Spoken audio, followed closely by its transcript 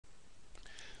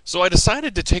So I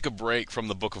decided to take a break from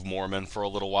the Book of Mormon for a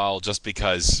little while just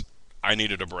because I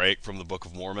needed a break from the Book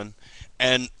of Mormon.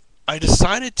 And I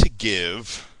decided to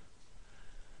give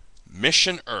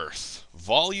Mission Earth,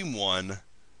 Volume 1,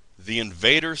 The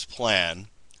Invader's Plan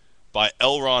by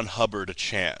L. Ron Hubbard a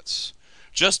chance.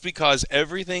 Just because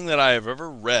everything that I have ever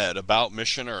read about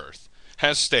Mission Earth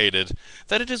has stated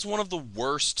that it is one of the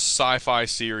worst sci-fi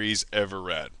series ever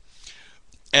read.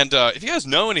 And if you guys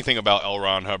know anything about L.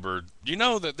 Ron Hubbard, you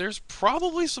know that there's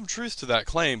probably some truth to that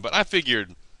claim, but I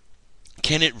figured,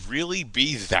 can it really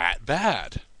be that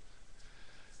bad?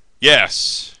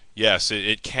 Yes,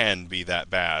 it can be that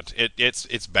bad.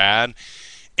 It's bad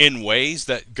in ways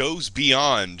that goes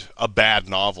beyond a bad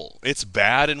novel. It's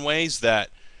bad in ways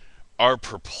that are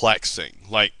perplexing.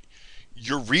 Like,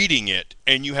 you're reading it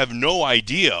and you have no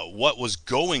idea what was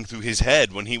going through his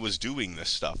head when he was doing this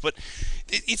stuff. But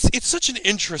it's such an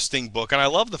interesting book, and I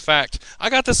love the fact I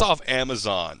got this off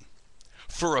Amazon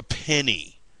for a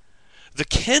penny. The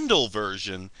Kindle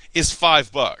version is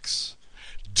 $5.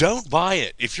 Don't buy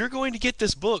it. If you're going to get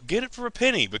this book, get it for a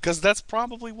penny because that's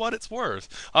probably what it's worth.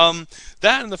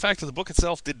 That and the fact that the book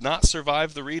itself did not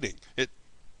survive the reading. It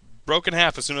broke in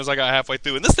half as soon as I got halfway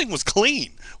through, and this thing was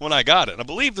clean when I got it. And I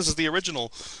believe this is the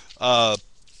original.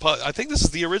 I think this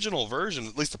is the original version,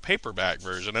 at least the paperback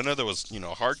version. I know there was, a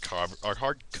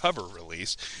hardcover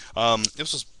release.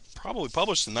 This was probably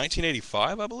published in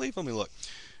 1985, I believe. Let me look.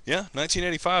 Yeah,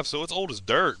 1985. So it's old as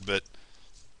dirt, but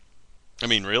I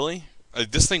mean, really,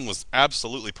 this thing was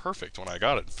absolutely perfect when I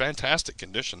got it. Fantastic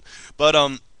condition. But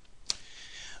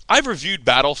I've reviewed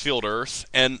Battlefield Earth,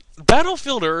 and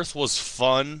Battlefield Earth was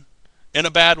fun in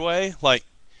a bad way. Like,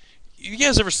 you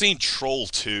guys ever seen Troll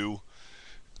 2?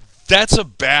 That's a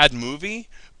bad movie,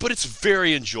 but it's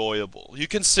very enjoyable. You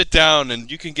can sit down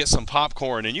and you can get some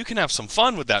popcorn and you can have some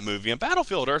fun with that movie. And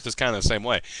Battlefield Earth is kind of the same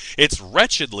way. It's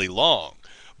wretchedly long,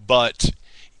 but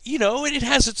it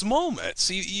has its moments.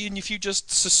 And if you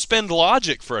just suspend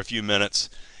logic for a few minutes,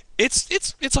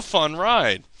 it's a fun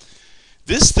ride.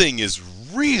 This thing is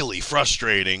really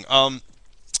frustrating. And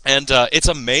it's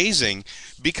amazing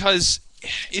because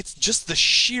it's just the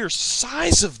sheer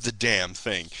size of the damn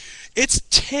thing. It's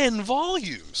 10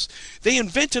 volumes. They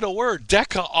invented a word,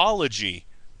 decaology,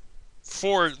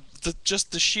 for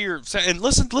just the sheer. And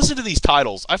listen to these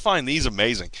titles. I find these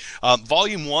amazing.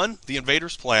 Volume 1, The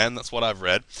Invader's Plan. That's what I've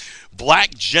read.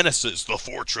 Black Genesis, The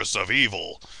Fortress of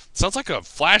Evil. Sounds like a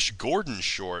Flash Gordon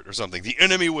short or something. The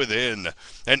Enemy Within,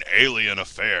 An Alien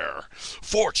Affair.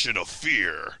 Fortune of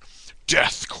Fear.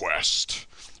 Death Quest.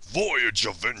 Voyage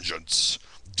of Vengeance.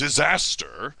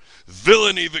 Disaster.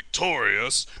 Villainy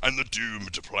Victorious, and The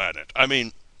Doomed Planet. I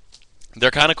mean,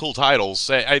 they're kind of cool titles.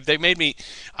 They made me.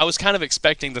 I was kind of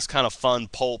expecting this kind of fun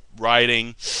pulp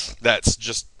writing that's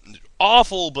just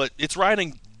awful, but it's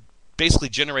writing basically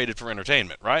generated for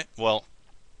entertainment, right? Well,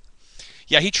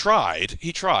 yeah, he tried.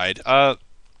 Let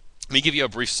me give you a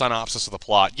brief synopsis of the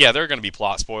plot. Yeah, there are going to be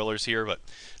plot spoilers here, but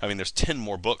I mean, there's 10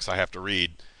 more books I have to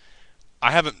read. I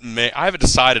haven't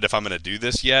decided if I'm going to do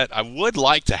this yet. I would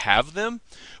like to have them,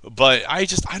 but I'm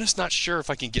just not sure if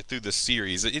I can get through this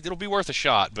series. It'll be worth a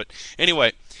shot. But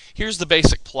anyway, here's the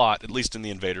basic plot, at least in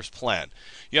the Invader's Plan.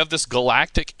 You have this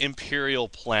galactic imperial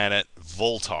planet,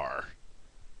 Voltar.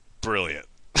 Brilliant.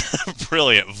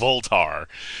 Brilliant, Voltar.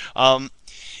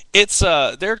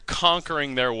 They're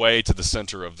conquering their way to the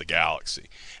center of the galaxy.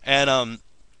 And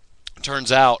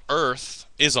turns out Earth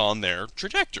is on their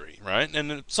trajectory, right?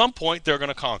 And at some point, they're going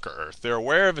to conquer Earth. They're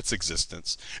aware of its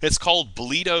existence. It's called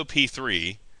Bleedo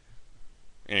P3.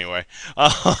 Anyway,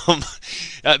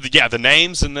 yeah, the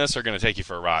names in this are going to take you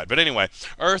for a ride. But anyway,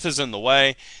 Earth is in the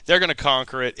way. They're going to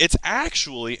conquer it. It's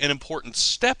actually an important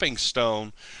stepping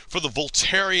stone for the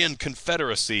Voltarian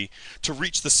Confederacy to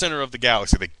reach the center of the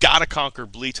galaxy. They got to conquer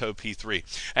Bleeto P3.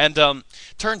 And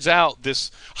turns out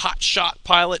this hotshot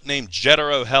pilot named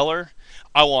Jetero Heller.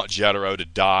 I want Jetero to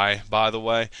die, by the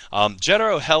way.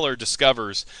 Jetero Heller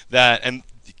discovers that, and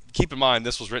keep in mind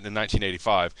this was written in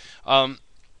 1985,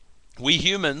 we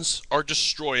humans are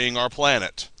destroying our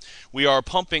planet. We are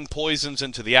pumping poisons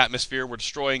into the atmosphere, we're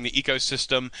destroying the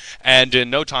ecosystem, and in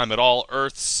no time at all,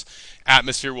 Earth's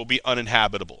atmosphere will be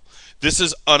uninhabitable. This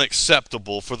is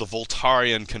unacceptable for the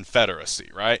Voltarian Confederacy,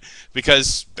 right?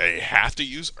 Because they have to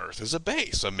use Earth as a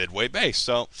base, a midway base.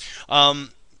 So,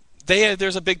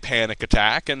 there's a big panic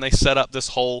attack, and they set up this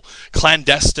whole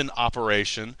clandestine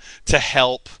operation to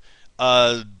help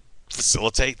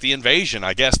facilitate the invasion,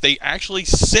 I guess. They actually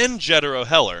send Jetero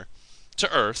Heller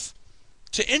to Earth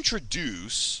to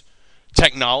introduce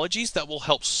technologies that will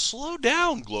help slow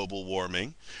down global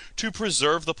warming to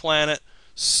preserve the planet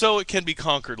so it can be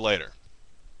conquered later.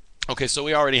 Okay, so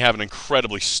we already have an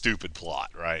incredibly stupid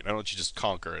plot, right? Why don't you just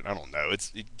conquer it? I don't know.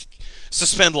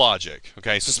 Suspend logic.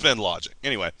 Okay, suspend logic.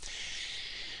 Anyway,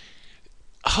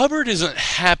 Hubbard isn't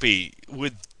happy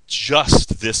with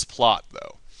just this plot,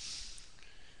 though.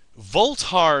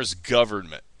 Voltaire's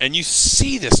government, and you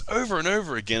see this over and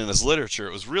over again in his literature.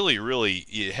 It was really, really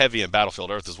heavy in Battlefield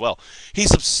Earth as well.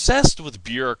 He's obsessed with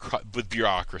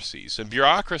bureaucracies, and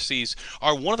bureaucracies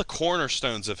are one of the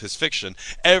cornerstones of his fiction.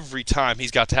 Every time he's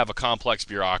got to have a complex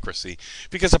bureaucracy,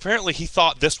 because apparently he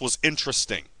thought this was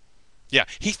interesting. Yeah,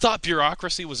 he thought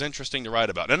bureaucracy was interesting to write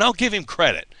about, and I'll give him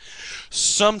credit.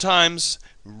 Sometimes,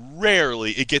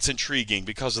 rarely, it gets intriguing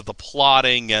because of the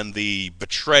plotting and the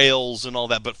betrayals and all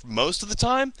that, but most of the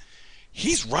time,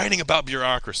 he's writing about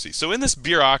bureaucracy. So in this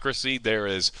bureaucracy, there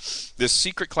is this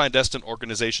secret clandestine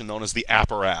organization known as the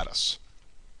apparatus.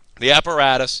 The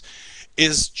apparatus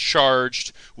is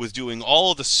charged with doing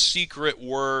all of the secret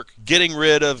work, getting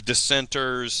rid of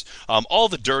dissenters, all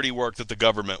the dirty work that the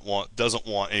government doesn't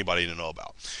want anybody to know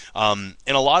about.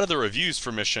 In a lot of the reviews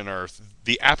for Mission Earth,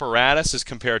 the apparatus is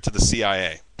compared to the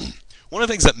CIA. One of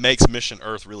the things that makes Mission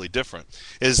Earth really different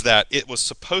is that it was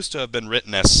supposed to have been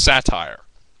written as satire.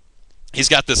 He's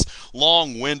got this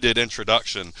long-winded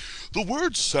introduction. The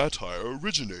word satire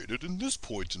originated in this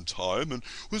point in time and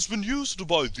has been used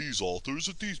by these authors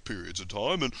at these periods of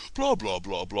time and blah, blah,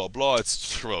 blah, blah, blah.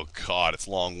 Oh God, it's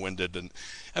long-winded. And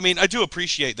I mean, I do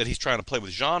appreciate that he's trying to play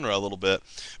with genre a little bit,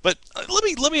 but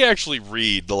let me actually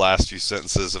read the last few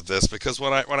sentences of this, because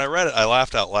when I read it, I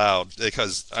laughed out loud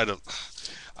because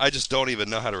I just don't even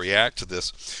know how to react to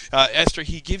this. Esther,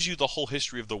 he gives you the whole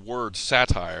history of the word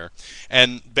satire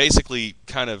and basically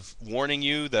kind of warning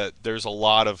you that there's a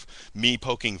lot of me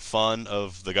poking fun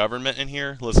of the government in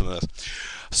here. Listen to this.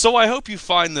 So I hope you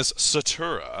find this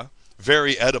satura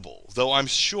very edible, though I'm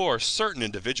sure certain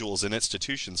individuals and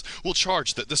institutions will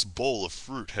charge that this bowl of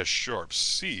fruit has sharp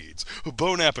seeds.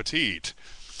 Bon appetit.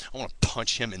 I want to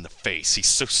punch him in the face. He's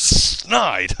so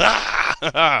snide.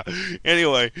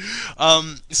 Anyway,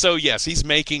 so yes, he's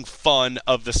making fun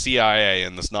of the CIA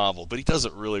in this novel, but he does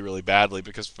it really, really badly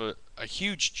because for a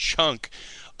huge chunk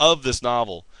of this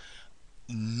novel,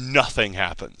 nothing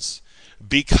happens.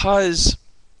 Because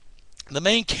the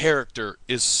main character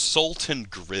is Sultan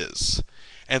Grizz.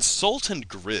 And Sultan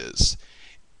Grizz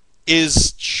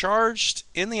is charged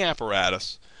in the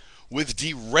apparatus with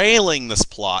derailing this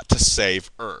plot to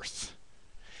save Earth.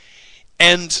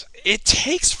 And it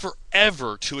takes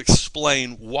forever to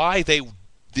explain why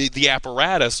the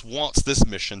apparatus wants this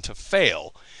mission to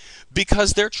fail.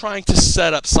 Because they're trying to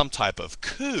set up some type of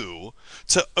coup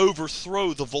to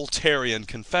overthrow the Voltairean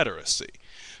Confederacy.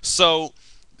 So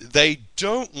they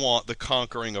don't want the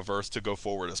conquering of Earth to go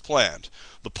forward as planned.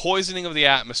 The poisoning of the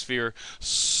atmosphere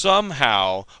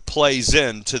somehow plays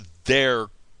into their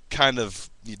kind of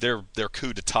their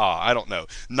coup d'etat. I don't know.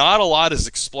 Not a lot is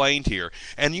explained here,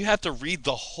 and you have to read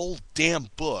the whole damn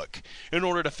book in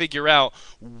order to figure out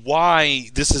why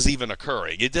this is even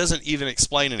occurring. It doesn't even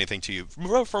explain anything to you.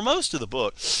 For most of the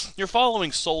book, you're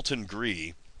following Sultan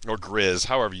Gree, or Grizz,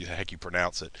 however the heck you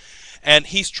pronounce it, and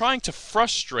he's trying to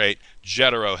frustrate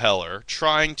Jethro Heller,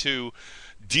 trying to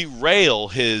derail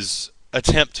his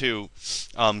attempt to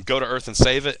go to Earth and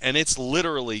save it, and it's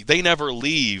literally, they never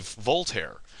leave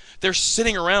Voltaire. They're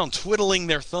sitting around twiddling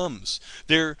their thumbs.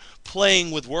 They're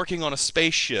playing with working on a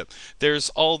spaceship.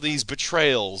 There's all these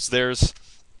betrayals. There's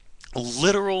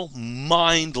literal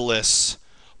mindless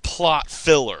plot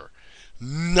filler.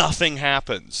 Nothing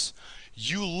happens.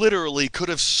 You literally could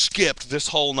have skipped this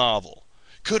whole novel.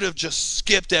 Could have just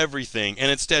skipped everything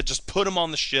and instead just put him on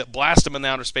the ship, blast him in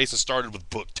outer space, and started with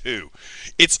book 2.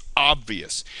 It's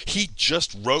obvious. He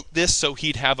just wrote this so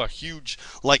he'd have a huge,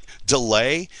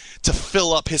 delay to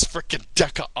fill up his frickin'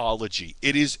 decaology.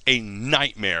 It is a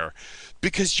nightmare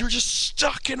because you're just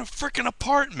stuck in a frickin'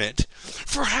 apartment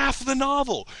for half of the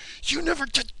novel. You never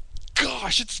did.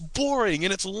 Gosh, it's boring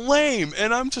and it's lame,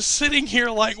 and I'm just sitting here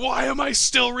like, why am I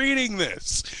still reading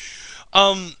this?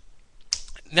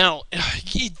 Now,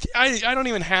 I don't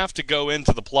even have to go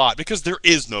into the plot because there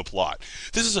is no plot.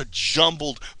 This is a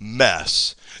jumbled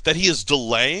mess that he is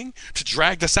delaying to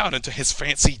drag this out into his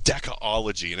fancy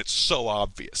decaology, and it's so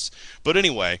obvious. But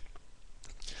anyway,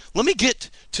 let me get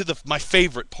to my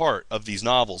favorite part of these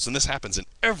novels, and this happens in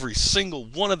every single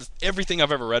one of everything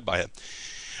I've ever read by him.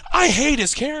 I hate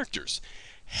his characters.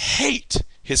 Hate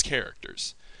his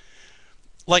characters.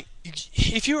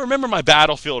 If you remember my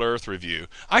Battlefield Earth review,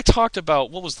 I talked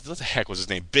about, what the heck was his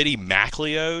name? Biddy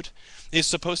MacLeod is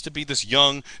supposed to be this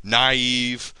young,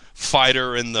 naive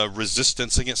fighter in the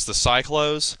resistance against the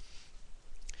Cyclos.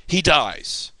 He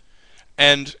dies.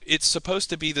 and it's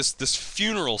supposed to be this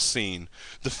funeral scene,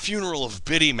 the funeral of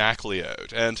Biddy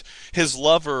MacLeod, and his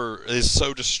lover is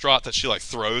so distraught that she like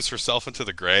throws herself into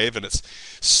the grave, and it's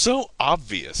so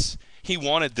obvious he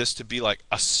wanted this to be like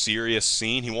a serious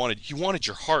scene. He wanted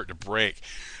your heart to break,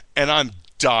 and I'm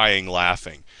dying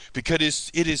laughing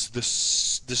because it is the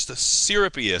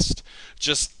syrupiest,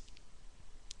 just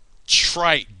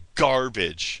trite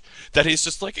garbage that he's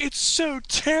just like, it's so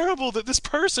terrible that this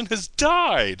person has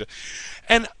died.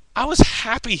 And I was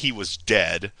happy he was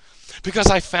dead because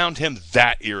I found him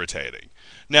that irritating.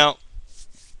 Now,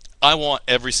 I want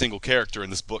every single character in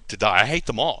this book to die. I hate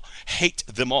them all. Hate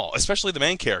them all, especially the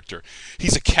main character.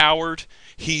 He's a coward.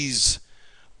 He's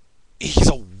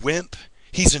a wimp.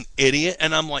 He's an idiot,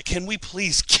 and I'm like, can we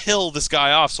please kill this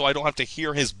guy off so I don't have to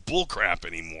hear his bullcrap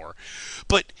anymore?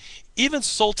 But even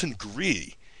Sultan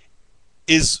Gree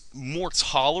is more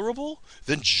tolerable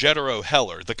than Jethro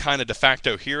Heller, the kind of de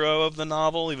facto hero of the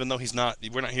novel, even though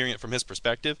we're not hearing it from his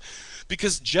perspective,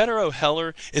 because Jethro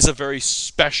Heller is a very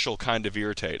special kind of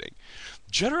irritating.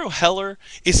 Jethro Heller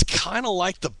is kind of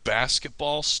like the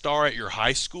basketball star at your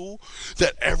high school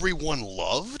that everyone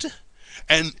loved,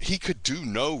 and he could do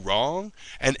no wrong,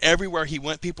 and everywhere he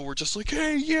went people were just like,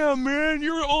 hey, yeah, man,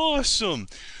 you're awesome.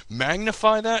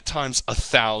 Magnify that times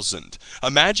 1,000.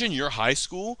 Imagine your high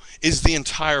school is the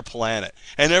entire planet,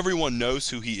 and everyone knows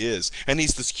who he is, and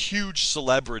he's this huge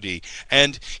celebrity,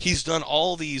 and he's done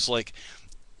all these like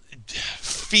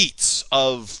feats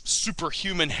of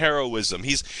superhuman heroism.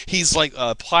 He's like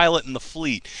a pilot in the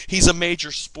fleet. He's a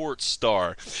major sports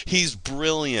star. He's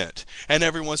brilliant, and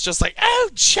everyone's just like, "Oh,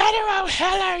 General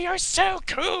Heller, you're so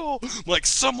cool!" Like,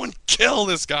 someone kill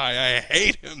this guy. I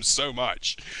hate him so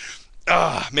much.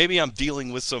 Maybe I'm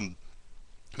dealing with some.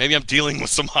 Maybe I'm dealing with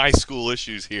some high school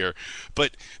issues here,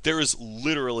 but there is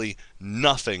literally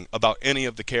nothing about any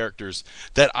of the characters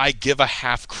that I give a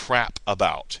half crap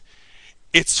about.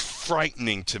 It's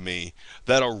frightening to me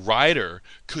that a writer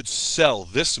could sell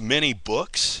this many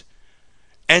books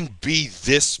and be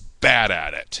this bad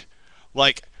at it.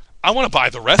 Like, I want to buy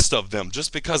the rest of them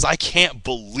just because I can't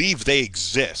believe they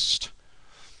exist.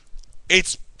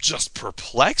 It's just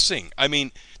perplexing. I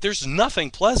mean, there's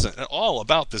nothing pleasant at all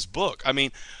about this book. I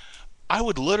mean, I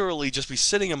would literally just be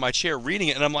sitting in my chair reading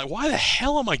it, and I'm like, why the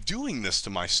hell am I doing this to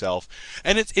myself?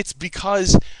 And it's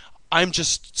because I'm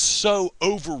just so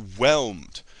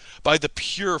overwhelmed by the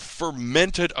pure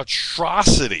fermented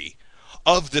atrocity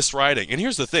of this writing. And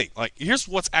here's the thing, like, here's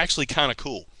what's actually kind of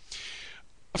cool.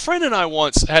 A friend and I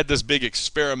once had this big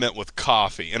experiment with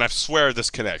coffee, and I swear this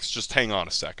connects. Just hang on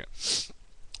a second.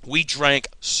 We drank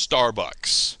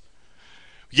Starbucks.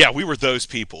 Yeah, we were those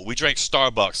people. We drank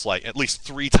Starbucks like at least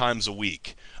 3 times a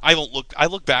week. I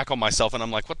look back on myself and I'm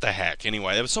like, what the heck?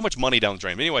 Anyway, there was so much money down the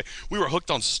drain. But anyway, we were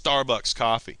hooked on Starbucks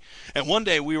coffee. And one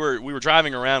day we were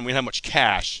driving around, we didn't have much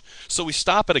cash, so we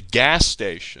stop at a gas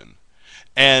station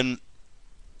and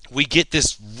we get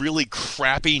this really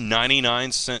crappy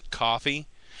 99-cent coffee,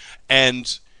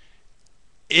 and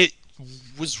it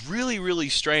was really, really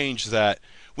strange that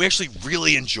we actually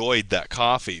really enjoyed that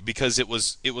coffee because it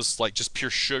was like just pure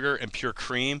sugar and pure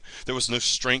cream. There was no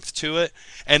strength to it,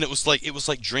 and it was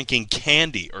like drinking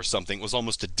candy or something. It was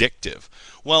almost addictive.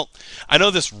 Well, I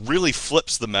know this really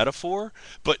flips the metaphor,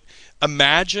 but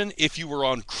imagine if you were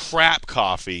on crap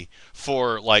coffee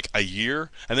for like a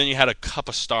year and then you had a cup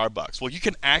of Starbucks. Well, you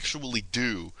can actually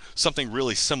do something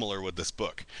really similar with this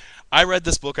book. I read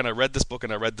this book and I read this book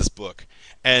and I read this book,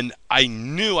 and I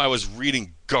knew I was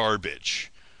reading garbage.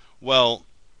 Well,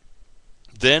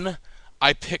 then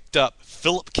I picked up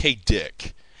Philip K.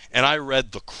 Dick and I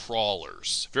read The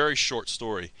Crawlers. Very short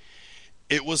story.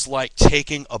 It was like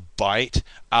taking a bite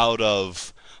out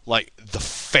of like the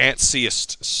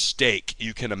fanciest steak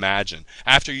you can imagine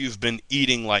after you've been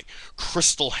eating like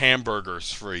crystal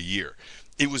hamburgers for a year.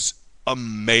 It was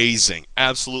amazing,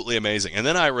 absolutely amazing. And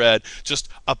then I read just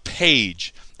a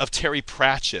page of Terry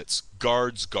Pratchett's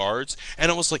Guards,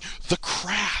 and it was like the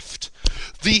craft,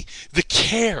 the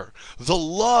care, the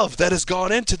love that has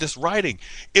gone into this writing.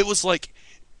 It was like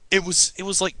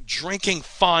drinking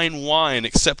fine wine,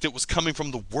 except it was coming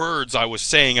from the words I was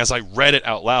saying as I read it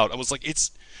out loud. I was like, it's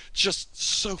just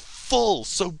so full,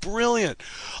 so brilliant.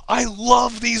 I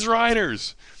love these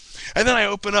writers. And then I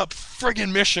open up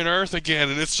friggin' Mission Earth again,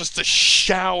 and it's just a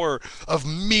shower of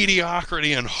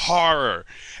mediocrity and horror.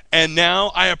 And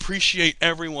now I appreciate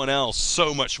everyone else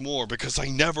so much more because I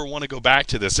never want to go back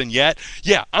to this. And yet,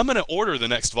 yeah, I'm going to order the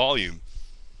next volume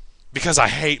because I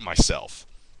hate myself.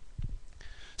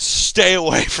 Stay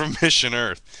away from Mission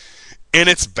Earth. In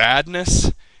its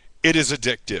badness, it is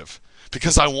addictive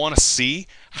because I want to see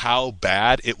how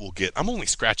bad it will get. I'm only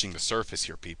scratching the surface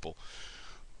here, people.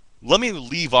 Let me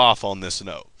leave off on this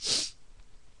note.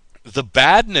 The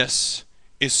badness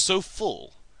is so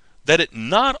full that it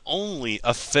not only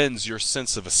offends your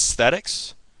sense of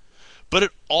aesthetics, but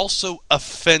it also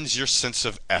offends your sense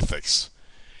of ethics.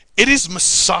 It is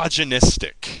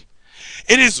misogynistic.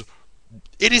 It is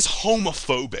it is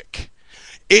homophobic.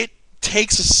 It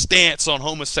takes a stance on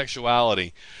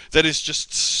homosexuality that is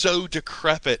just so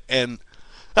decrepit and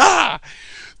ah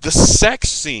the sex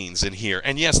scenes in here,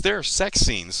 and yes, there are sex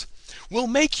scenes, will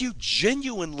make you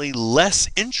genuinely less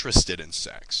interested in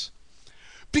sex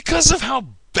because of how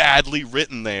badly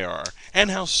written they are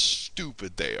and how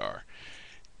stupid they are.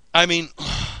 I mean,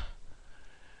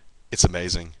 it's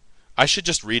amazing. I should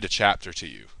just read a chapter to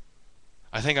you.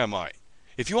 I think I might.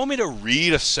 If you want me to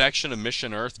read a section of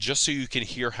Mission Earth just so you can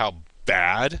hear how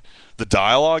bad the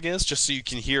dialogue is, just so you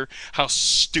can hear how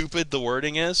stupid the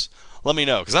wording is, let me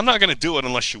know. Because I'm not going to do it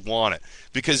unless you want it.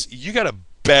 Because you got to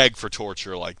beg for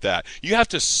torture like that. You have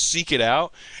to seek it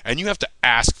out, and you have to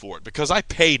ask for it. Because I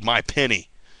paid my penny,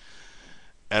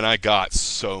 and I got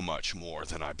so much more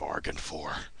than I bargained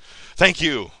for. Thank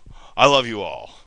you. I love you all.